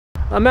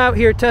I'm out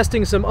here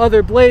testing some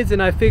other blades,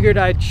 and I figured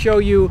I'd show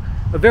you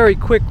a very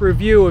quick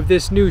review of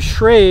this new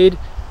Schrade.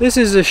 This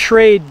is a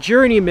Schrade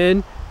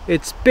Journeyman.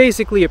 It's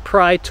basically a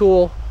pry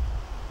tool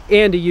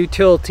and a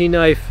utility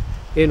knife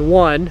in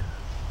one.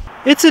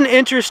 It's an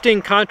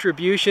interesting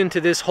contribution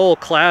to this whole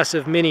class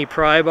of mini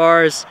pry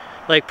bars,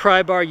 like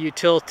pry bar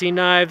utility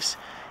knives.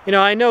 You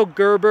know, I know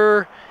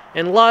Gerber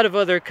and a lot of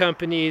other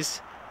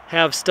companies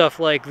have stuff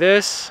like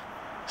this.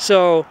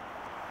 So,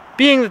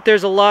 being that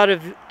there's a lot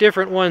of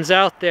different ones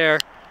out there,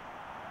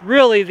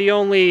 really the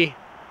only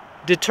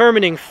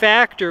determining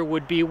factor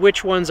would be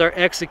which ones are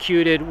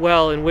executed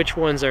well and which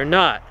ones are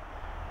not.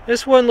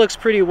 This one looks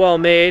pretty well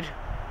made.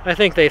 I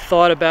think they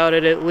thought about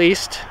it at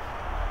least.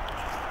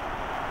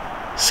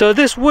 So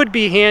this would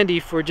be handy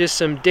for just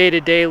some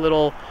day-to-day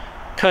little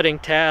cutting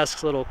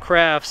tasks, little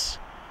crafts.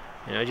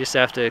 You know, just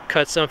have to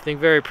cut something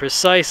very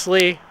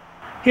precisely.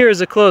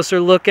 Here's a closer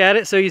look at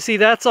it. So you see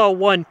that's all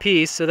one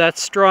piece, so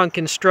that's strong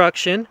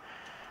construction.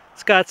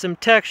 It's got some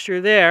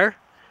texture there.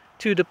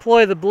 To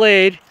deploy the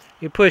blade,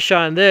 you push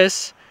on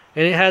this,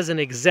 and it has an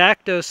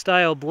XACTO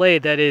style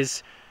blade that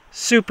is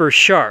super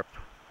sharp.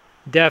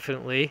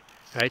 Definitely.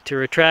 All right, to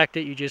retract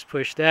it, you just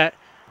push that.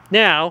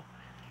 Now,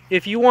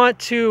 if you want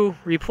to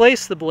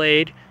replace the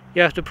blade,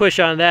 you have to push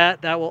on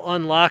that. That will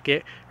unlock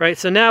it, right?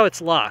 So now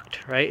it's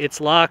locked, right? It's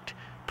locked.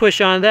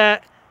 Push on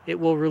that, it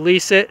will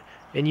release it,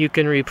 and you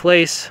can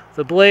replace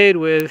the blade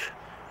with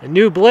a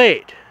new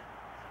blade,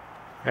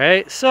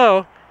 right?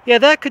 So, yeah,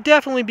 that could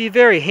definitely be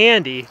very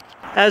handy.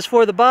 As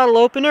for the bottle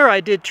opener,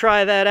 I did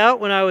try that out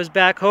when I was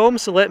back home,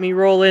 so let me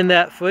roll in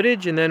that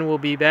footage and then we'll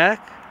be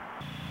back.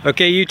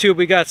 Okay, YouTube,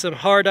 we got some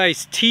hard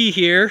iced tea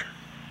here.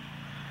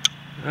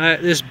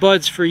 This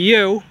bud's for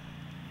you.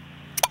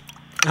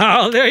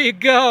 Oh, there you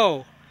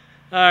go.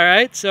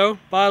 Alright, so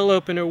bottle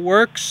opener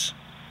works.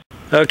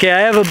 Okay, I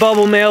have a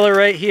bubble mailer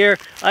right here.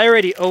 I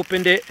already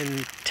opened it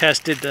and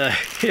tested the,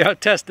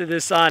 tested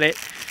this on it,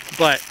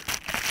 but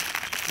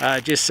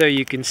just so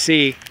you can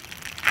see.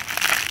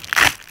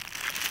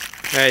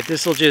 Alright,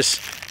 this will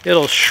just,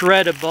 it'll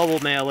shred a bubble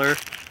mailer.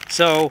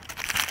 So,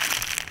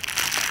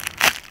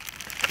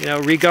 you know,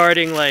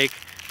 regarding like,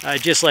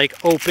 just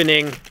like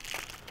opening,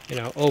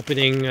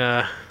 opening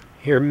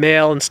your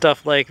mail and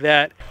stuff like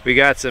that. We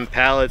got some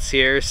pallets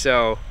here,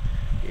 so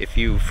if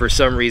you for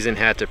some reason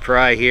had to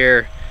pry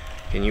here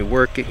and you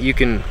work it, you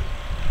can,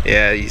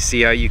 yeah, you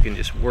see how you can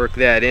just work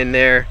that in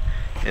there,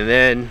 and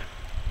then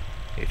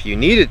if you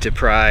needed to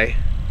pry,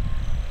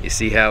 you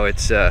see how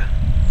it's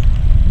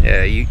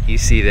yeah, you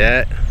see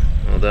that?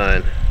 Hold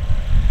on.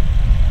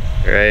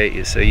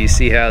 Right, so you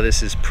see how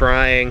this is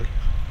prying.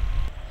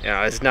 You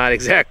know, it's not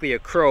exactly a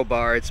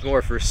crowbar, it's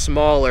more for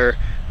smaller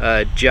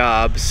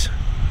jobs.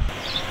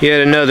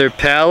 Yet another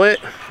pallet.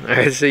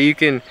 Alright, so you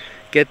can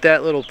get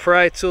that little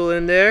pry tool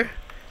in there.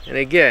 And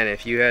again,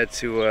 if you had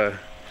to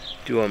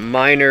do a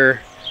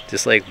minor,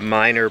 just like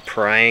minor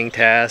prying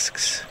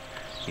tasks,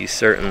 you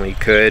certainly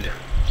could.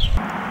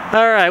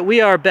 Alright,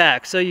 we are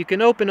back. So you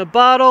can open a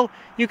bottle,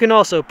 you can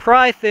also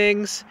pry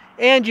things,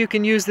 and you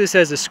can use this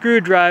as a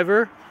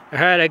screwdriver.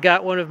 Alright, I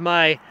got one of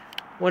my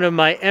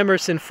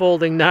Emerson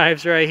folding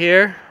knives right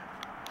here.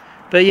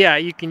 But yeah,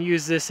 you can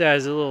use this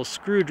as a little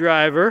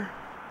screwdriver,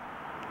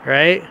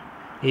 right?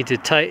 Need to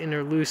tighten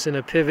or loosen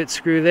a pivot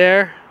screw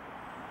there.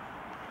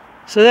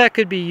 So that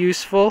could be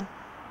useful.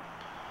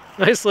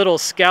 Nice little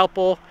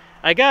scalpel.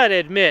 I gotta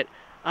admit,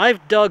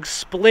 I've dug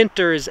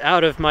splinters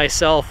out of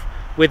myself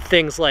with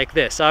things like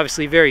this,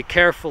 obviously very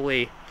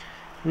carefully.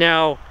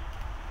 Now,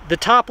 the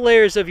top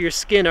layers of your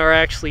skin are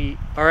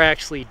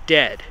actually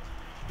dead,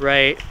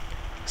 right?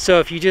 So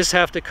if you just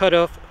have to cut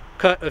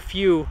a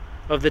few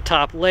of the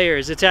top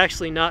layers, it's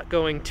actually not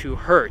going to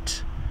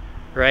hurt,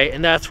 right?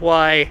 And that's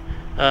why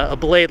a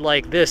blade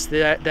like this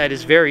that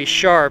is very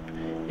sharp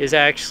is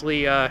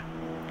actually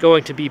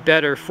going to be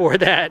better for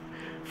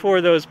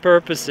those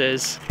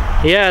purposes.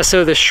 Yeah,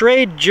 so the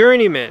Schrade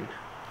Journeyman.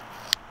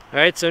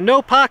 Alright, so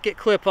no pocket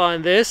clip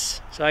on this,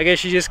 so I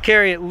guess you just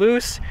carry it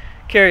loose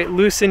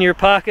in your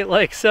pocket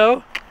like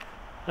so.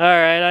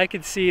 Alright, I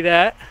can see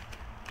that.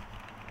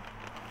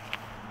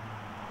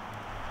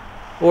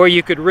 Or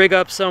you could rig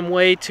up some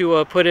way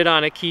to put it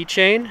on a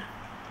keychain.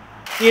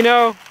 You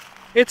know,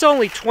 it's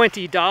only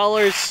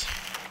 $20,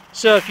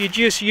 so if you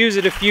just use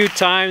it a few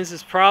times,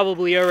 it's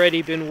probably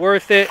already been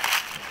worth it.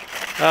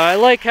 I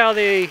like how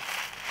they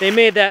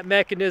made that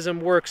mechanism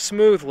work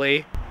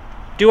smoothly.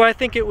 Do I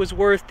think it was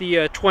worth the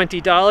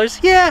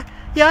 $20? Yeah,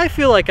 I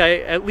feel like I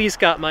at least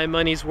got my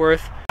money's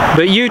worth.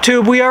 But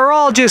YouTube, we are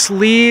all just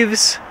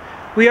leaves.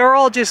 We are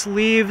all just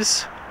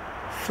leaves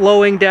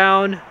flowing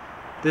down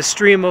the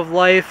stream of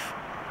life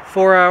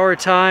for our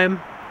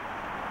time.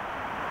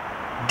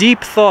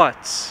 Deep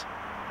thoughts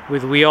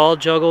with We All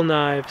Juggle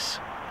Knives.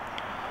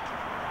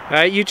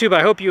 Alright, YouTube,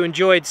 I hope you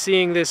enjoyed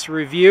seeing this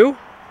review.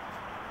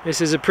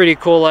 This is a pretty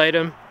cool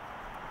item.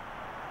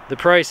 The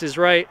price is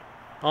right.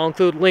 I'll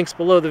include links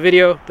below the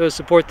video. Those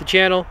support the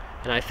channel,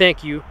 and I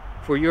thank you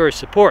for your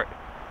support.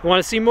 If you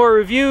want to see more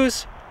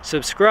reviews?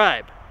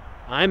 Subscribe.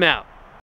 I'm out.